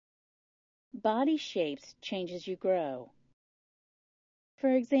Body shapes change as you grow.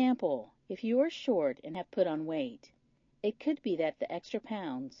 For example, if you are short and have put on weight, it could be that the extra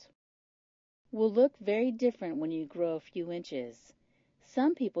pounds will look very different when you grow a few inches.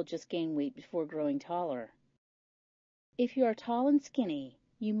 Some people just gain weight before growing taller. If you are tall and skinny,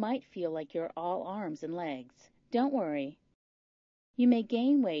 you might feel like you're all arms and legs. Don't worry. You may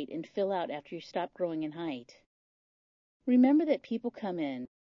gain weight and fill out after you stop growing in height. Remember that people come in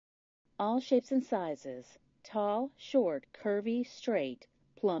all shapes and sizes, tall, short, curvy, straight,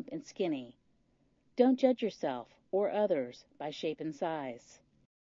 plump, and skinny. Don't judge yourself or others by shape and size.